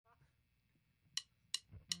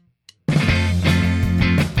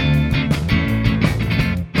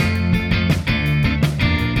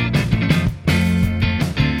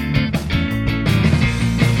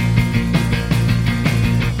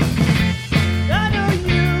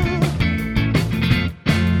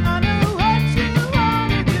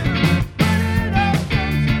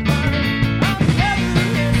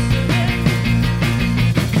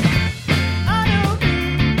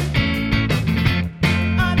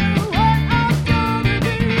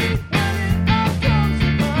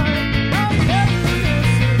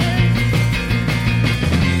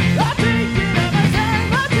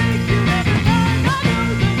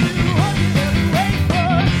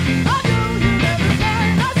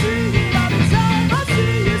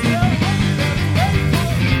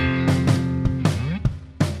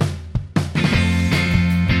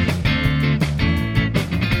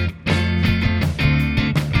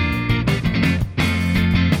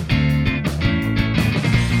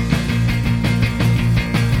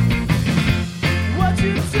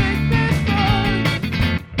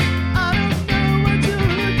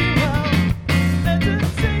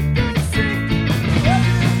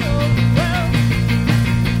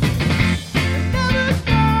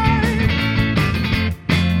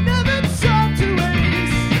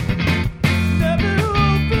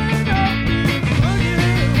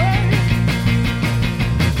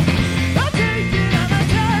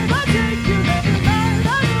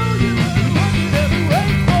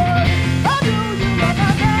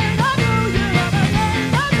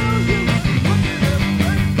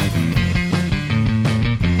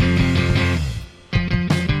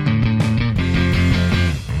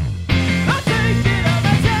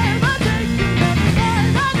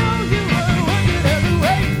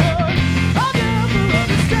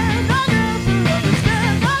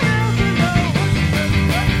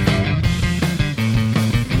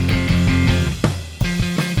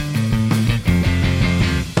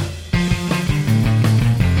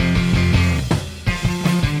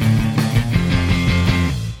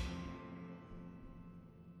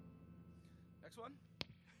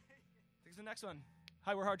the next one.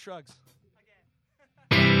 Hi, we're Hard Shrugs.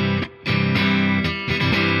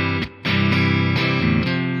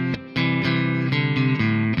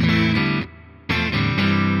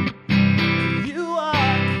 You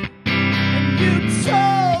are, and you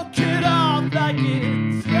talk it off like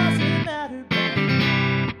it doesn't matter, but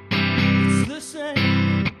it's the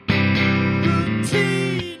same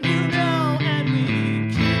routine, you know, and we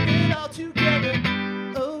keep it all together.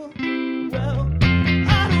 Oh, well,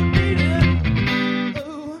 I don't need it.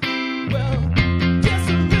 Oh, well, guess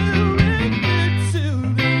a little bit too.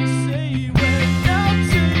 They say, well, now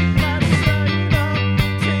take my time, I'll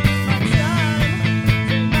take my time,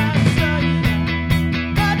 take my time.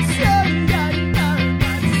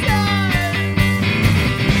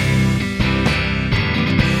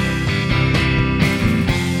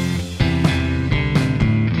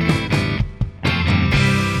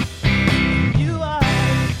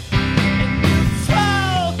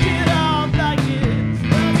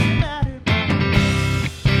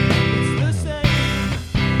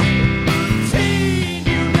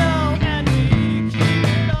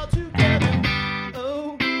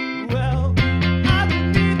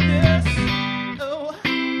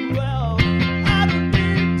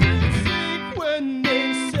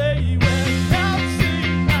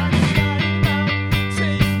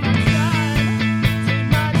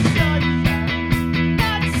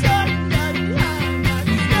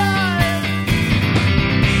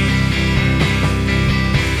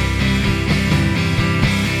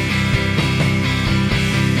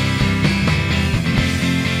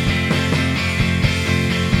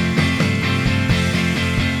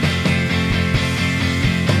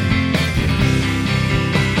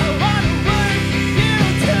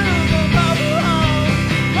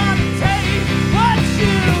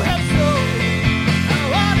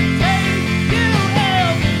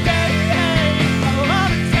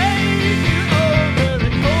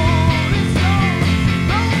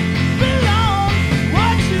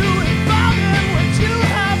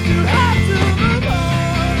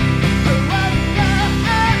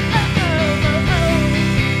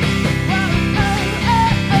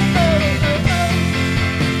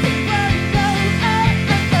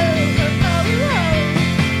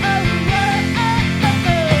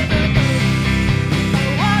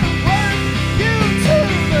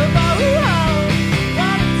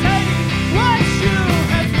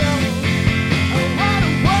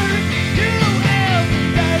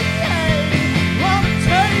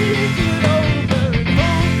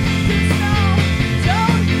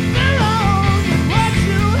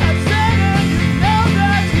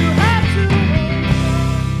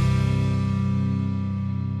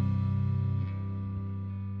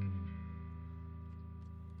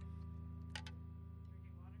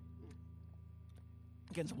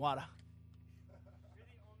 Getting some water. You're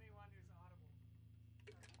the only one who's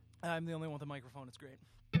audible. I'm the only one with a microphone. It's great.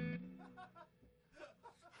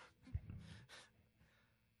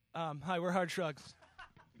 Hi, we're Hard Shrugs.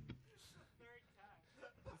 Third time.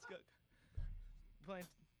 Let's go. Playing.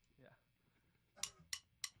 Yeah.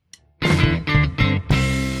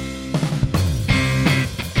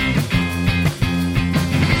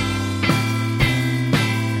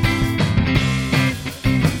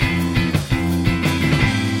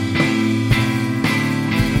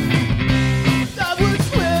 I was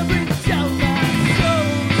swearing down my soul,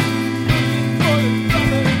 looking for the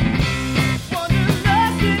rubber.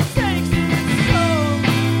 Wanderlust, it takes its toll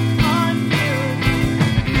on you.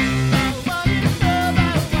 I want it love,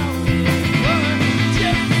 I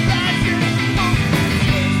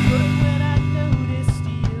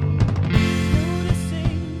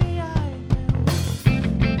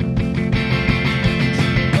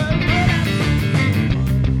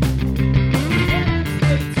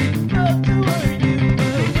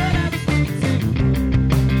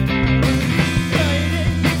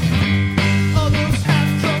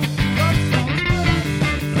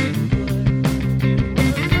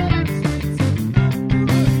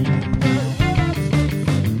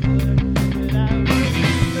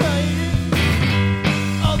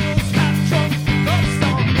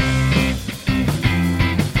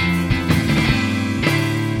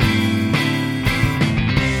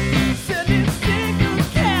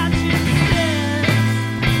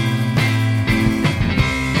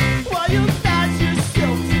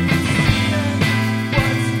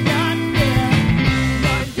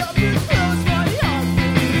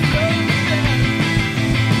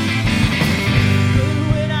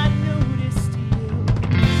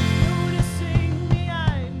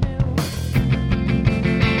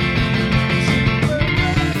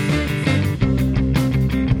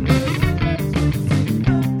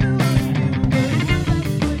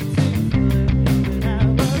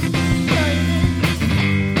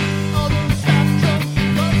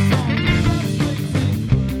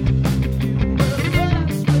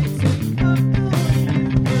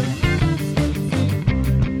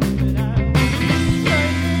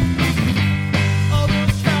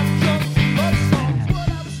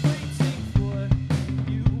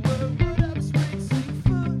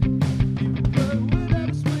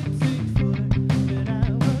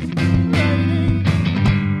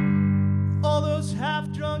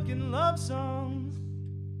broken love songs.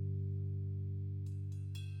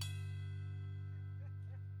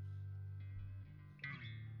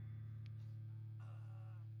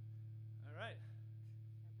 All right.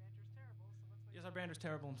 Our banter's terrible, so let's Yes, our banter's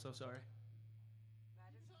terrible. I'm so sorry.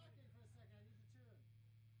 Matt is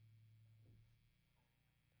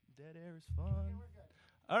Dead air is fun.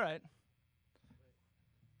 All right.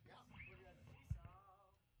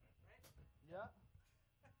 Yeah.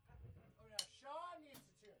 Oh, now Sean needs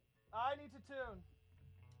to tune. I need to tune.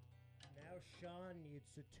 Now Sean needs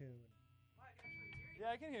to tune. Mike, actually, hear you.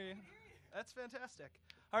 Yeah, I can hear you. That's fantastic.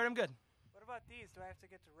 All right, I'm good. What about these? Do I have to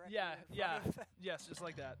get directly Yeah, in yeah. front of Yes, just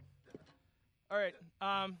like that. All right.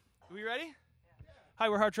 Are we ready? Hi,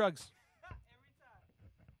 we're Hard Shrugs. Every time.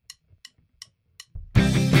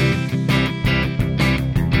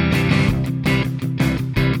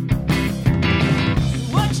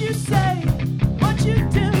 What you say, what you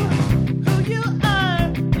do, who you are,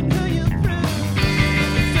 and who you prove.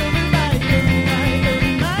 It's over my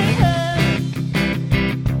head.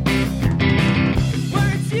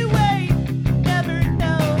 Words you wait, never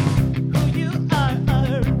know who you are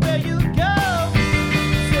or where you go.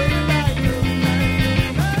 It's over my head.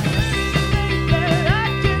 I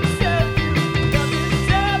can tell you, nothing's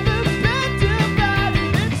ever been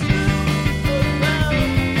divided. It's true. Oh well,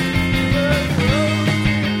 you were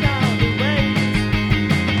rolling all the way.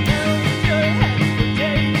 Held your head for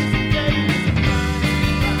days and days and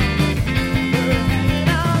we're hanging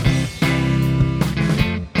out.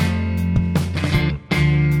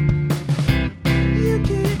 You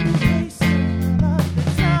keep me pacing all of the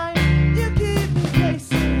time. You keep me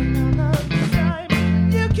pacing all of the time.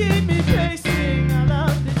 You keep me pacing all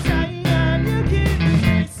of the time. You keep me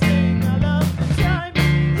pacing all of the time.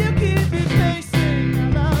 You keep me pacing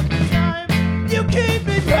all of the time. You keep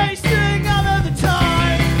me pacing all of the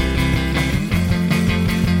time.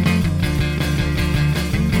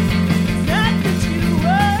 It's not that you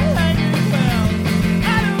were hanging well.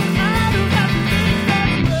 I don't have to think that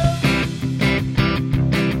well.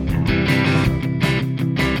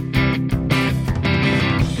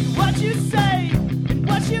 What you say and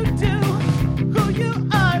what you do, who you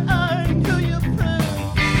are and who you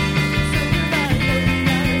prove. It's over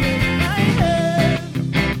my head.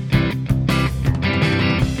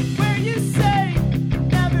 Where you say,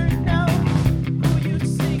 never know who you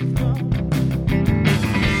sing from.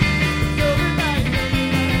 It's over my head.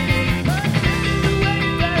 The way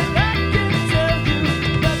that I can tell you,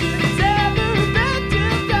 nothing's ever been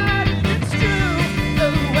divided. It's true.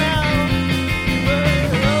 Oh well, you were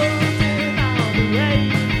holding all the way.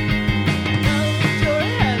 Held your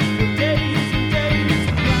head for days and days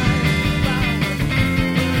and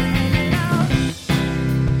hanging out.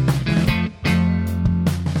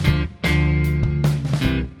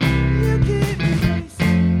 You keep me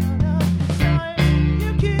pacing all of the time.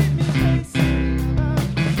 You keep me pacing all of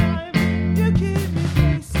the time. You keep me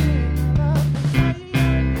pacing all of the time.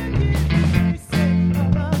 You keep me pacing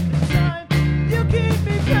all of the time. You keep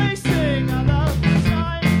me pacing all of the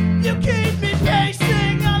time. You keep me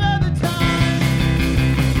pacing all of the time.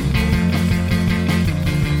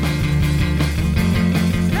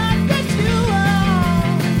 It's not that you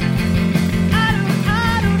are. I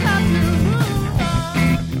don't have to move on.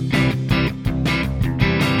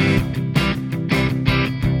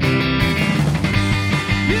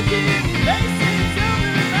 You keep me pacing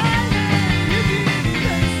over my head. You keep me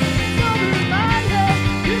pacing over my head.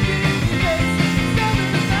 You keep me pacing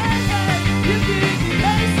over my head. You keep me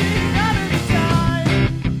pacing all of the time.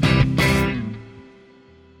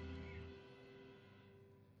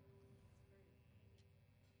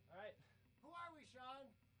 All right. Who are we, Sean?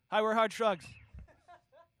 Hi, we're Hard Shrugs.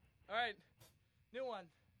 All right. New one.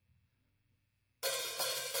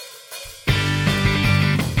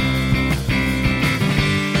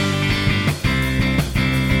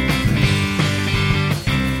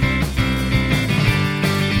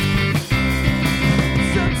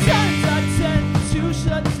 Sometimes I tend to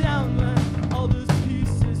shut down when all those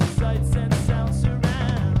pieces, sights and sounds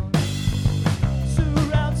surround.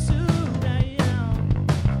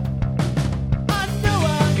 I know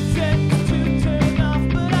I tend to turn off,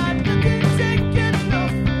 but I look and take it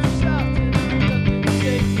off the shot. Look and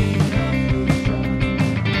take it off the shot.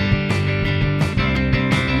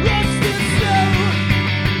 Lost and so,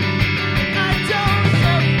 I don't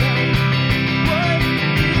know what it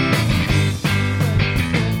is.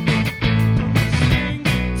 Sing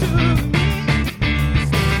to me.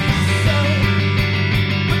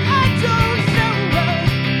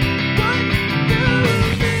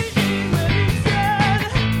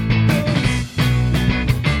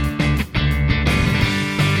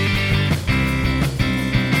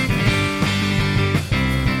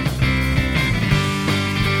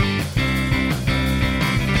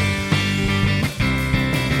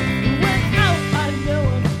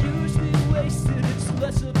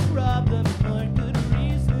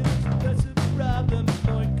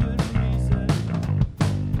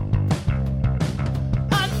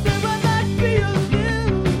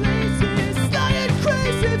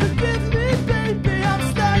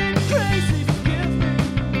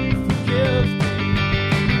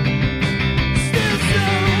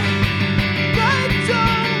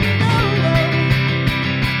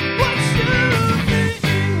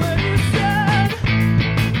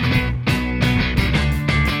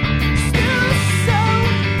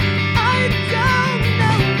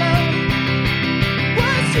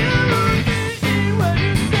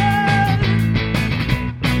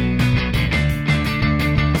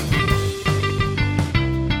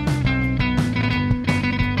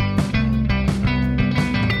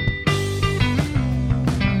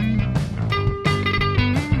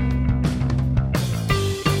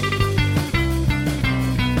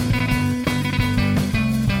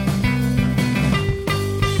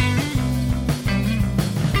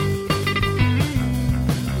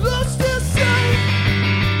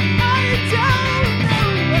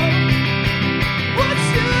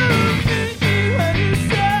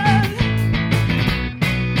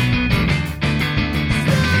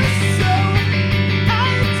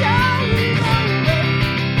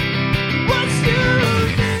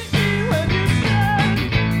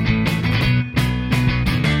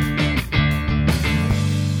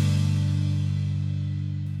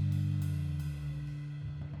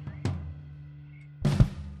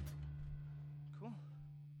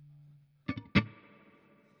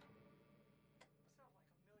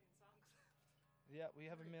 we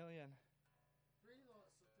have 1 million.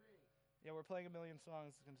 Yeah, we're playing 1 million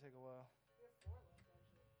songs. It's gonna take a while. We have 4 left,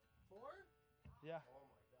 actually. 4? Yeah. Oh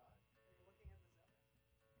my god. Are you looking at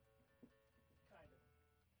the Zelda?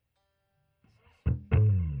 Kind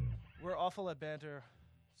of. We're awful at banter.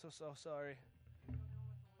 So sorry.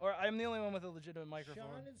 Or I'm the only one with a legitimate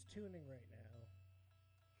microphone. Sean is tuning right now.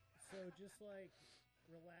 So just like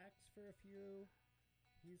relax for a few.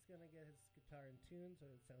 He's going to get his guitar in tune so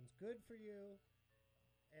it sounds good for you.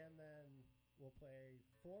 And then we'll play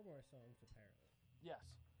 4 more songs apparently. Yes.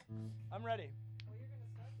 I'm ready. Well, you're going to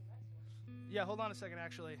start the next one. Yeah, hold on a second,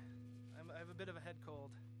 actually. I have a bit of a head cold.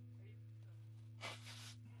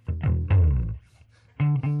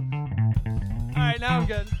 All right, now I'm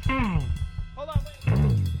good. Hold on, wait.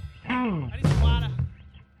 I need some water.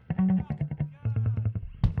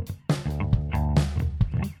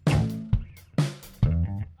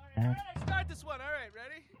 All right, start this one. All right,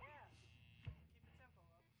 ready? Yeah. Keep the tempo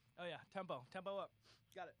up. Oh, yeah, tempo up.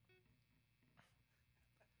 Got it.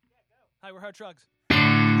 Yeah, go. Hi, we're Hard Trugs.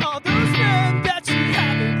 All those men that you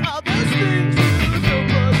haven't, all those things you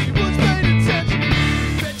nobody was paying attention.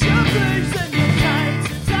 Bet your place and your time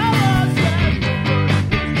to tell us that nobody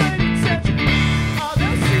was paying attention. All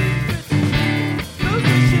those secrets, those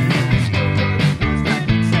visions, nobody was paying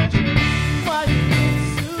attention. Why you look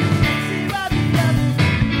so easy by the other?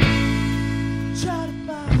 Try to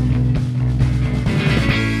find,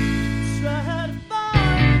 try to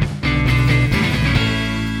find,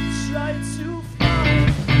 try to find.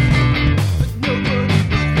 But nobody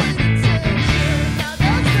was paying attention. Now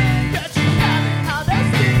those things that you haven't, all those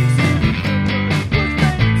things you nobody was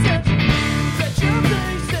paying attention. Bet your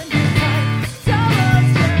place and your time tell us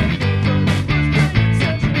that nobody was paying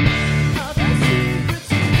attention. All those secrets,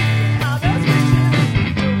 all those visions,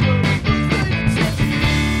 nobody was paying attention.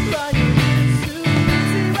 Why you live so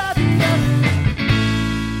easy by the other?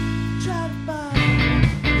 Try to find,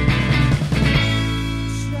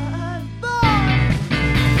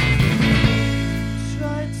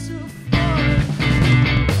 try to find,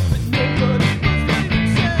 but nobody was paying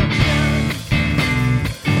attention.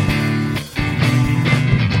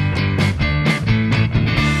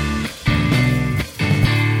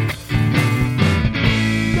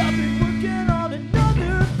 I've been working on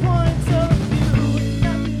another point of view, and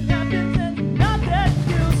nothing happens, and not that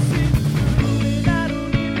you'll see through. And I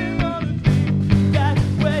don't even wanna be that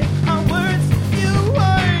way. Our words, you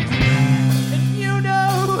words, and you know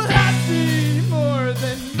I see more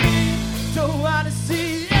than me. Don't wanna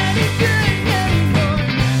see anything anymore,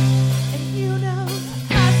 and you know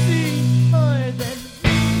I see more than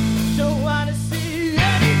me. Don't wanna see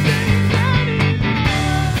anything anymore.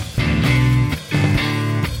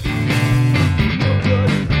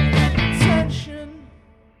 Nobody paying attention.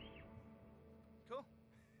 Cool.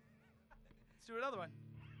 Let's do another one.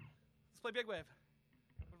 Let's play Big Wave.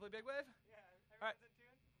 Want to play Big Wave? Yeah. All right. Everyone's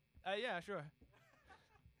in tune? Yeah, sure.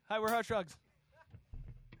 Hi, we're Hard Trugs. Try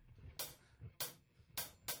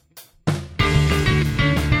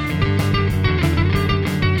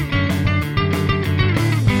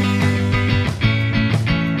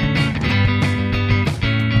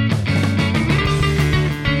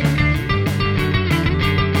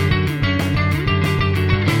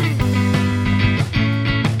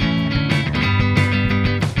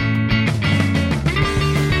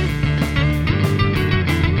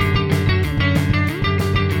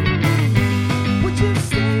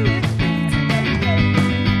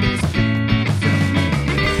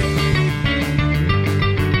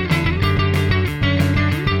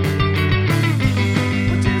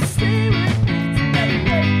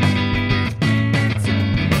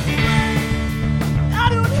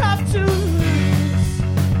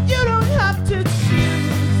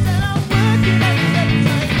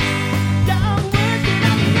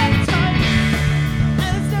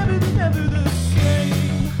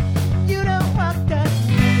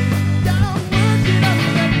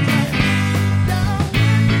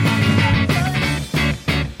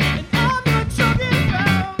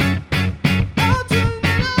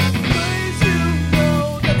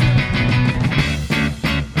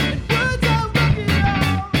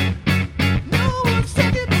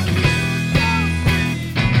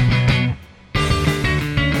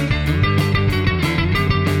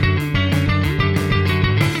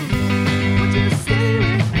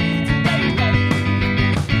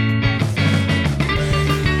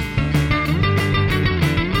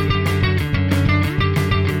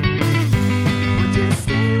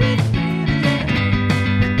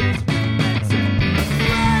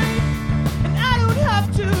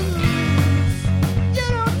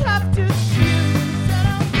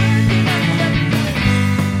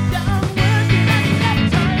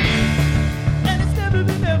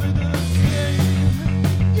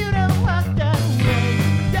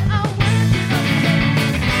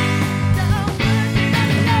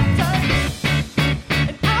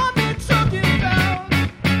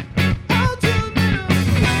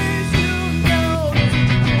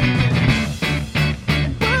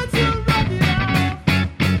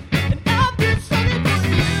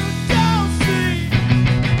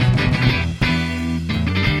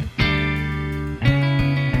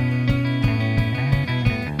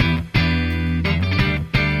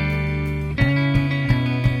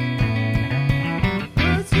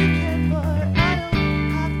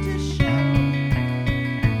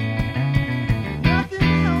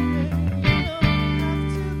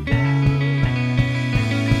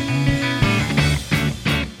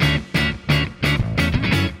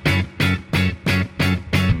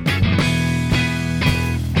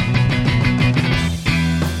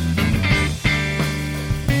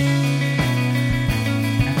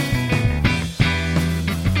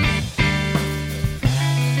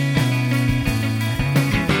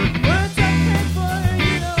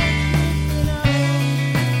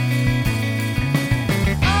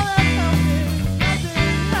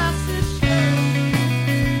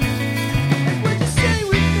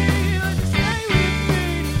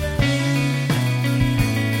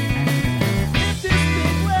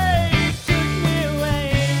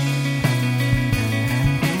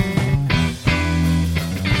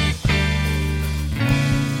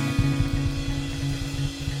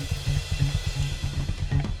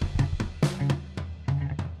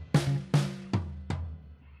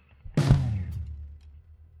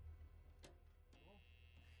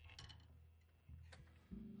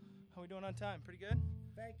doing on time? Pretty good?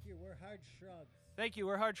 Thank you. We're Hard Shrugs. Thank you.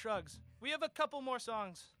 We're Hard Shrugs. We have a couple more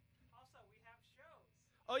songs. Also, we have shows.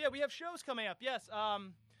 Oh, yeah, we have shows coming up. Yes.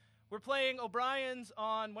 We're playing O'Brien's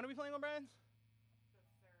on... When are we playing O'Brien's?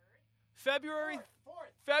 The 3rd.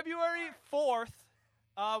 February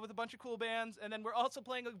 4th with a bunch of cool bands. And then we're also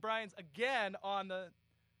playing O'Brien's again on the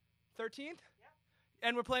 13th? Yep.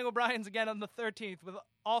 And we're playing O'Brien's again on the 13th with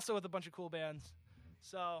a bunch of cool bands.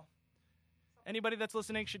 So anybody that's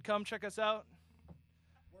listening should come check us out.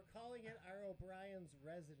 We're calling it our O'Brien's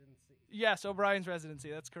Residency. Yes, O'Brien's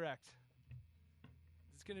Residency. That's correct.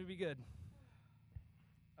 It's going to be good.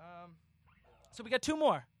 So we got two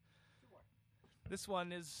more. This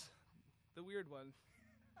one is the weird one.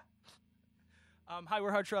 Hi,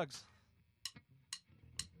 we're Hard Shrugs.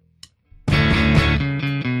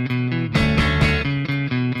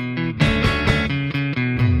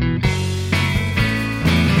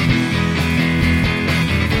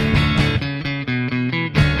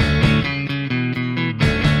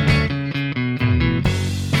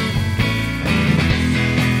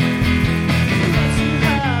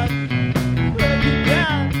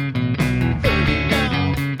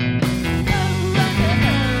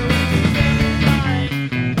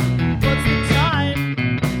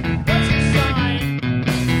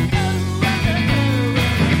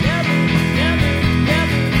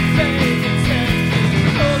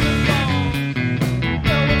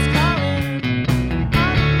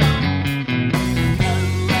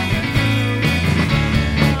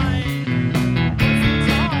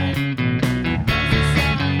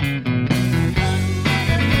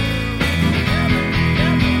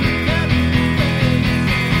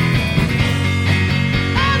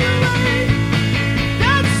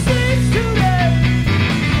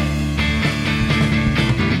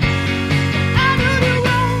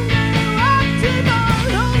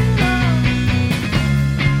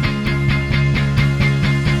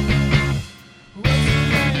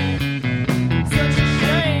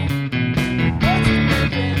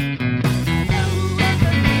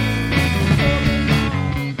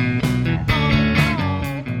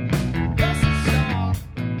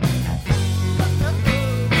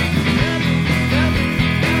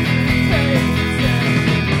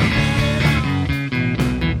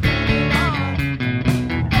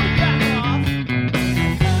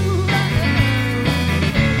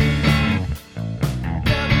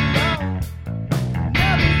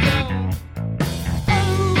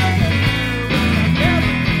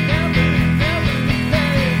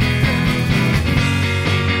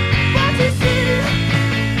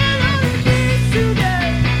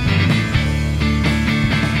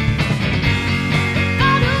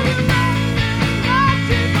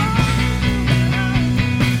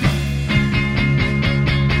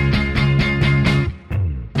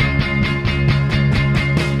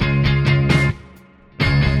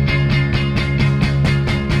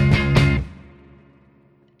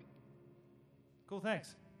 Cool,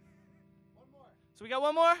 thanks. One more. So we got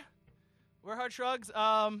one more. We're Hard Shrugs.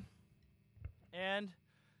 And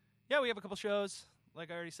yeah, we have a couple shows,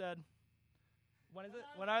 like I already said. When is it?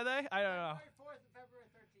 When are they? I don't know. February 4th and February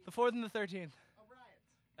 13th. The 4th and the 13th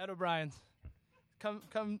O'Brien's. at O'Brien's.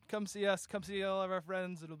 Come see us. Come see all of our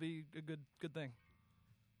friends. It'll be a good thing.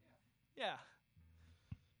 Yeah.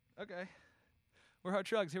 Okay. We're Hard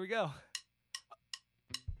Shrugs. Here we go.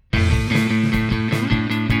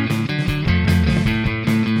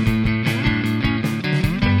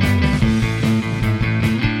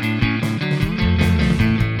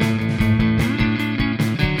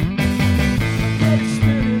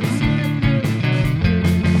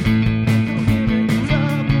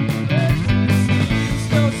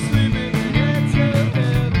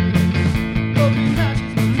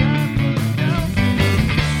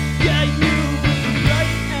 Yeah, you right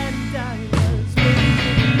and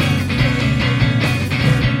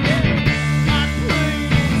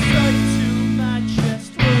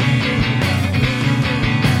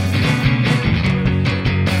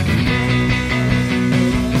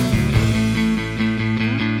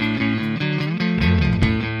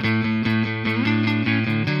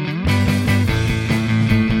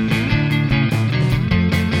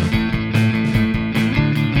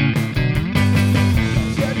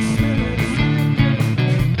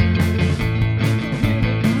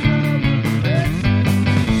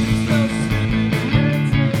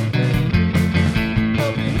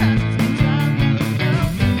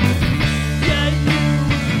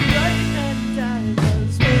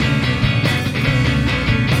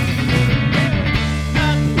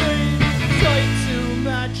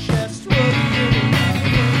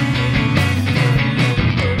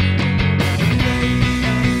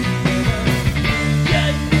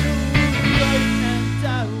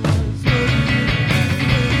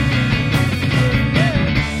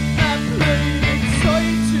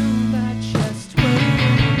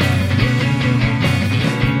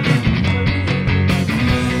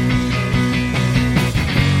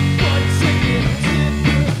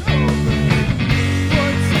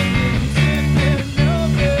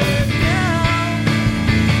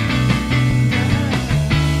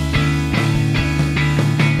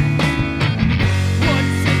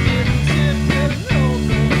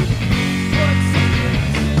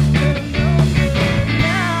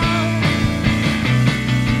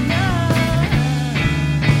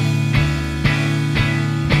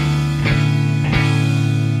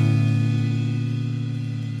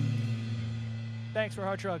Thanks for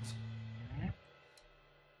Hard Trugs.